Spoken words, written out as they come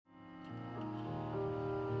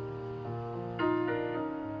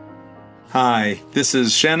Hi, this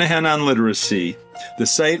is Shanahan on Literacy, the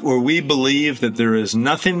site where we believe that there is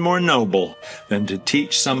nothing more noble than to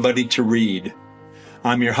teach somebody to read.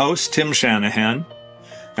 I'm your host, Tim Shanahan,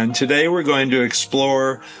 and today we're going to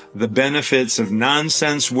explore the benefits of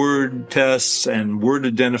nonsense word tests and word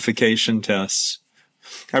identification tests.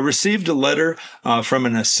 I received a letter from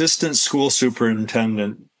an assistant school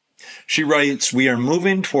superintendent. She writes, "We are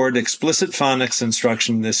moving toward explicit phonics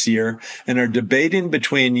instruction this year and are debating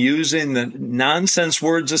between using the nonsense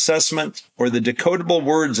words assessment or the decodable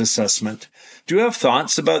words assessment. Do you have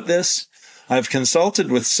thoughts about this? I've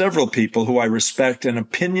consulted with several people who I respect and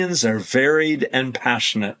opinions are varied and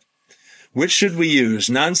passionate. Which should we use,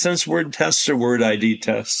 nonsense word tests or word ID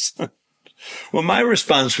tests?" Well, my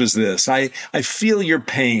response was this. I feel your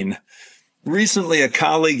pain. Recently, a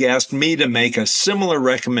colleague asked me to make a similar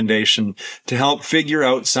recommendation to help figure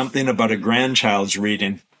out something about a grandchild's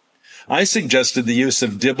reading. I suggested the use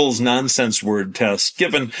of Dibble's nonsense word test,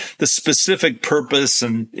 given the specific purpose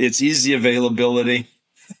and its easy availability.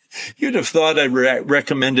 You'd have thought I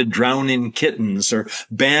recommended drowning kittens or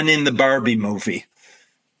banning the Barbie movie.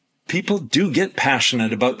 People do get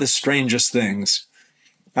passionate about the strangest things.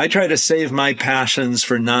 I try to save my passions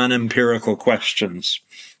for non-empirical questions.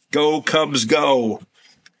 Go, Cubs, go.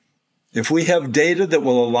 If we have data that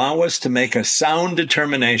will allow us to make a sound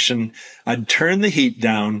determination, I'd turn the heat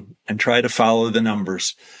down and try to follow the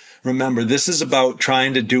numbers. Remember, this is about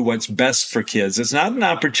trying to do what's best for kids. It's not an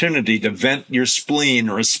opportunity to vent your spleen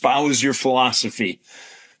or espouse your philosophy.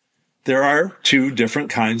 There are two different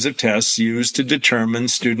kinds of tests used to determine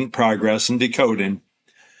student progress in decoding.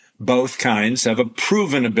 Both kinds have a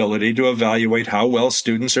proven ability to evaluate how well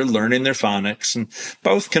students are learning their phonics, and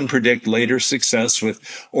both can predict later success with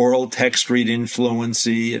oral text reading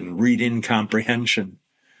fluency and reading comprehension.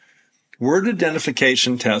 Word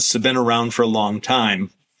identification tests have been around for a long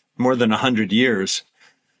time, more than 100 years.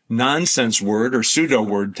 Nonsense word or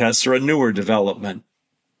pseudo-word tests are a newer development.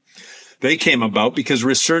 They came about because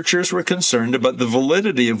researchers were concerned about the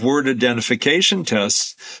validity of word identification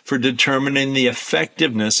tests for determining the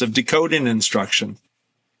effectiveness of decoding instruction.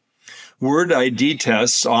 Word ID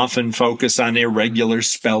tests often focus on irregular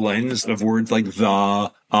spellings of words like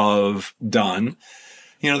the, of, done.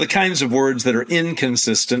 The kinds of words that are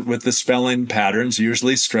inconsistent with the spelling patterns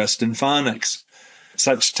usually stressed in phonics.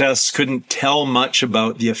 Such tests couldn't tell much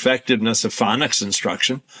about the effectiveness of phonics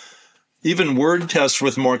instruction. Even word tests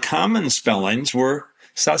with more common spellings were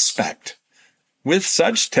suspect. With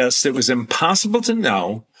such tests, it was impossible to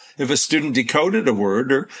know if a student decoded a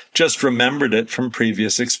word or just remembered it from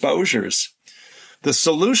previous exposures. The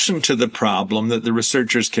solution to the problem that the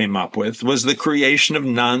researchers came up with was the creation of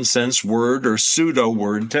nonsense word or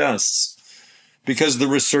pseudo-word tests. Because the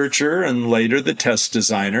researcher and later the test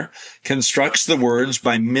designer constructs the words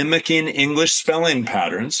by mimicking English spelling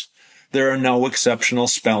patterns, there are no exceptional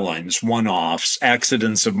spellings, one-offs,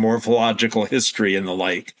 accidents of morphological history, and the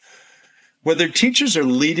like. Whether teachers are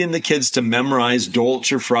leading the kids to memorize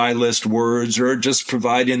Dolch or Fry list words or just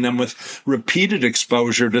providing them with repeated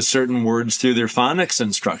exposure to certain words through their phonics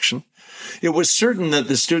instruction, it was certain that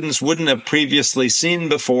the students wouldn't have previously seen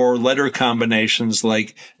before letter combinations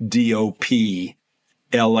like DOP,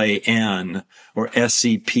 LAN, or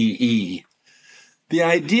SEPE. The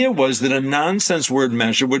idea was that a nonsense word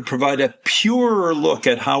measure would provide a purer look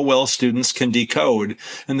at how well students can decode,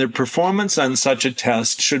 and their performance on such a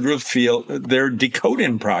test should reveal their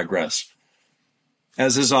decoding progress.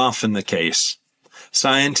 As is often the case,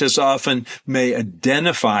 scientists often may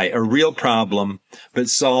identify a real problem, but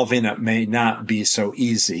solving it may not be so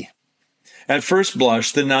easy. At first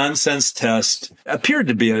blush, the nonsense test appeared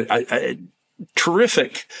to be a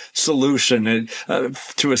terrific solution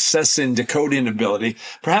to assessing decoding ability,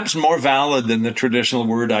 perhaps more valid than the traditional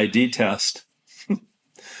word ID test.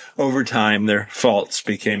 Over time, their faults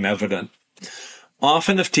became evident.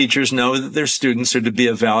 Often, if teachers know that their students are to be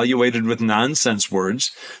evaluated with nonsense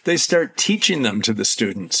words, they start teaching them to the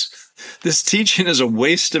students. This teaching is a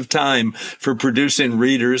waste of time for producing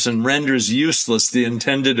readers and renders useless the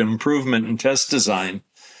intended improvement in test design.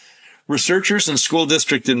 Researchers and school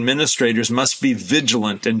district administrators must be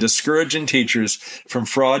vigilant in discouraging teachers from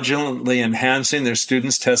fraudulently enhancing their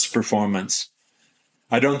students' test performance.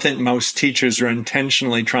 I don't think most teachers are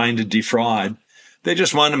intentionally trying to defraud. They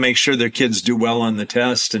just want to make sure their kids do well on the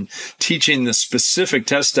test, and teaching the specific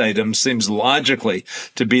test items seems logically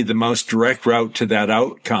to be the most direct route to that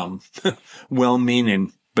outcome.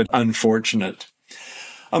 Well-meaning, but unfortunate.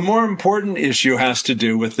 A more important issue has to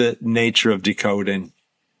do with the nature of decoding.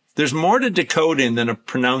 There's more to decoding than a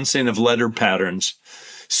pronouncing of letter patterns.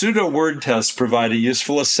 Pseudo-word tests provide a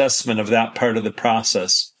useful assessment of that part of the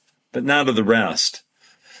process. but not of the rest.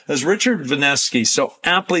 As Richard Vinesky so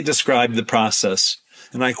aptly described the process,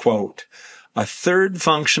 and I quote, "A third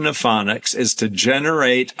function of phonics is to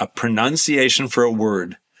generate a pronunciation for a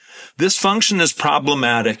word. This function is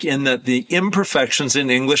problematic in that the imperfections in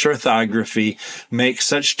English orthography make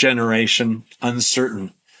such generation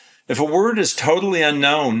uncertain. If a word is totally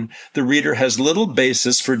unknown, the reader has little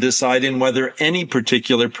basis for deciding whether any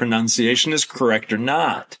particular pronunciation is correct or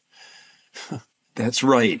not." That's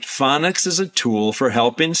right. Phonics is a tool for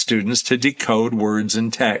helping students to decode words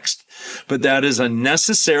and text, but that is a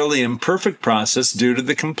necessarily imperfect process due to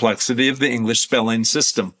the complexity of the English spelling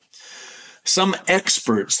system. Some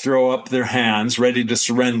experts throw up their hands ready to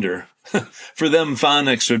surrender. For them,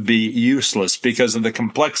 phonics would be useless because of the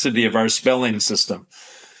complexity of our spelling system.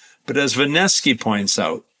 But as Vinesky points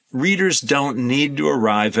out, readers don't need to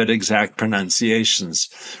arrive at exact pronunciations.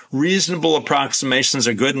 Reasonable approximations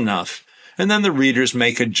are good enough, and then the readers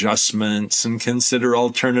make adjustments and consider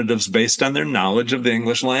alternatives based on their knowledge of the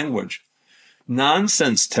English language.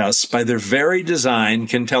 Nonsense tests, by their very design,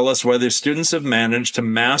 can tell us whether students have managed to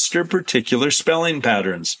master particular spelling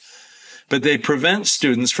patterns, but they prevent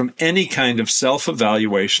students from any kind of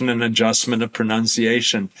self-evaluation and adjustment of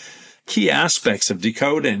pronunciation, key aspects of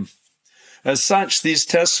decoding. As such, these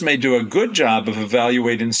tests may do a good job of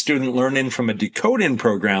evaluating student learning from a decoding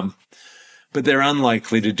program, but they're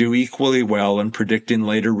unlikely to do equally well in predicting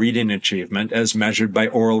later reading achievement as measured by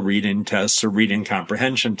oral reading tests or reading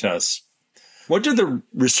comprehension tests. What do the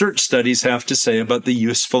research studies have to say about the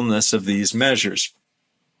usefulness of these measures?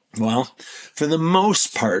 Well, for the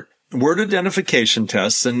most part, word identification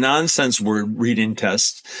tests and nonsense word reading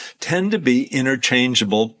tests tend to be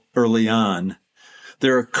interchangeable early on.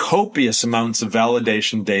 There are copious amounts of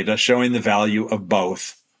validation data showing the value of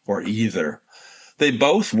both, or either. They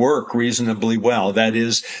both work reasonably well. That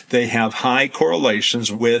is, they have high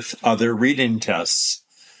correlations with other reading tests.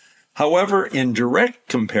 However, in direct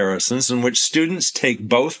comparisons in which students take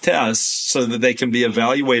both tests so that they can be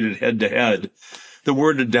evaluated head-to-head, the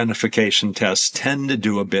word identification tests tend to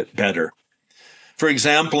do a bit better. For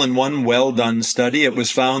example, in one well-done study, it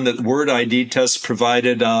was found that word ID tests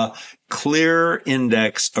provided a clear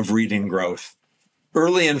index of reading growth.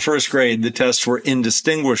 Early in first grade, the tests were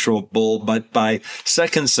indistinguishable, but by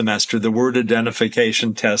second semester, the word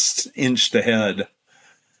identification tests inched ahead.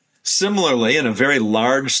 Similarly, in a very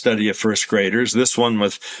large study of first graders, this one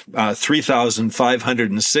with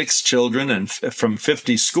 3,506 children and from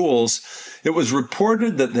 50 schools, it was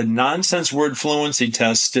reported that the nonsense word fluency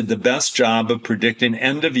tests did the best job of predicting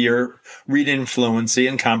end-of-year reading fluency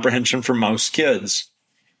and comprehension for most kids.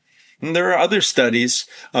 And there are other studies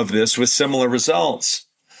of this with similar results.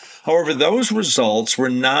 However, those results were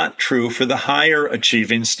not true for the higher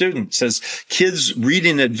achieving students. As kids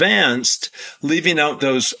reading advanced, leaving out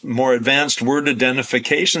those more advanced word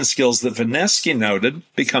identification skills that Vinesky noted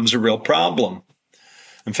becomes a real problem.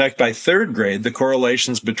 In fact, by third grade, the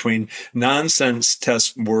correlations between nonsense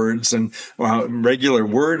test words and regular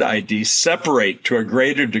word ID separate to a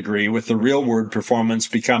greater degree, with the real word performance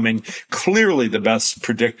becoming clearly the best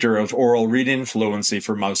predictor of oral reading fluency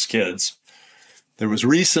for most kids. There was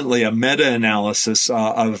recently a meta-analysis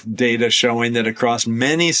of data showing that across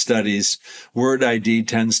many studies, word ID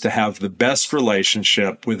tends to have the best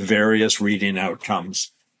relationship with various reading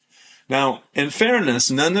outcomes. Now, in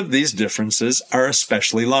fairness, none of these differences are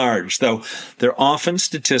especially large, though they're often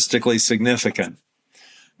statistically significant.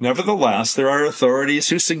 Nevertheless, there are authorities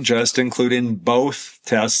who suggest including both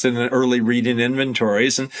tests in early reading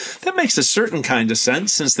inventories, and that makes a certain kind of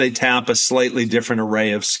sense since they tap a slightly different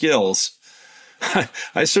array of skills.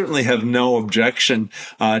 I certainly have no objection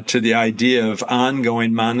to the idea of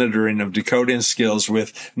ongoing monitoring of decoding skills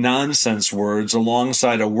with nonsense words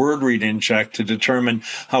alongside a word reading check to determine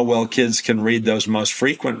how well kids can read those most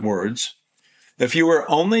frequent words. If you were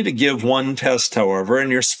only to give one test, however, and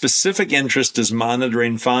your specific interest is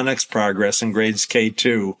monitoring phonics progress in grades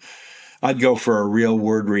K2, I'd go for a real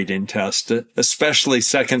word reading test, especially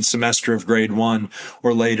second semester of grade 1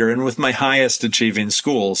 or later, and with my highest achieving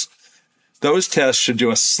schools. Those tests should do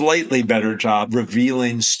a slightly better job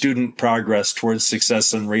revealing student progress towards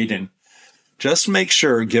success in reading. Just make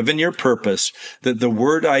sure, given your purpose, that the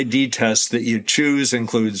word ID test that you choose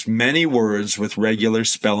includes many words with regular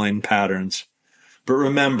spelling patterns. But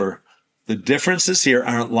remember, the differences here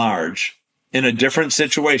aren't large. In a different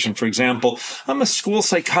situation, for example, I'm a school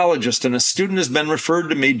psychologist and a student has been referred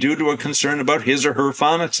to me due to a concern about his or her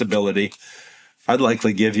phonics ability. I'd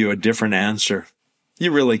likely give you a different answer.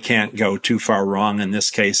 You really can't go too far wrong in this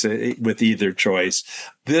case with either choice.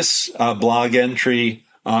 This blog entry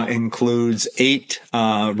includes 8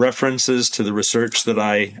 references to the research that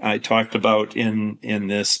I talked about in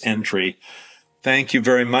this entry. Thank you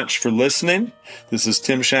very much for listening. This is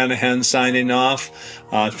Tim Shanahan signing off.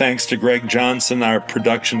 Thanks to Greg Johnson, our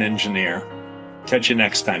production engineer. Catch you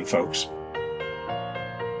next time, folks.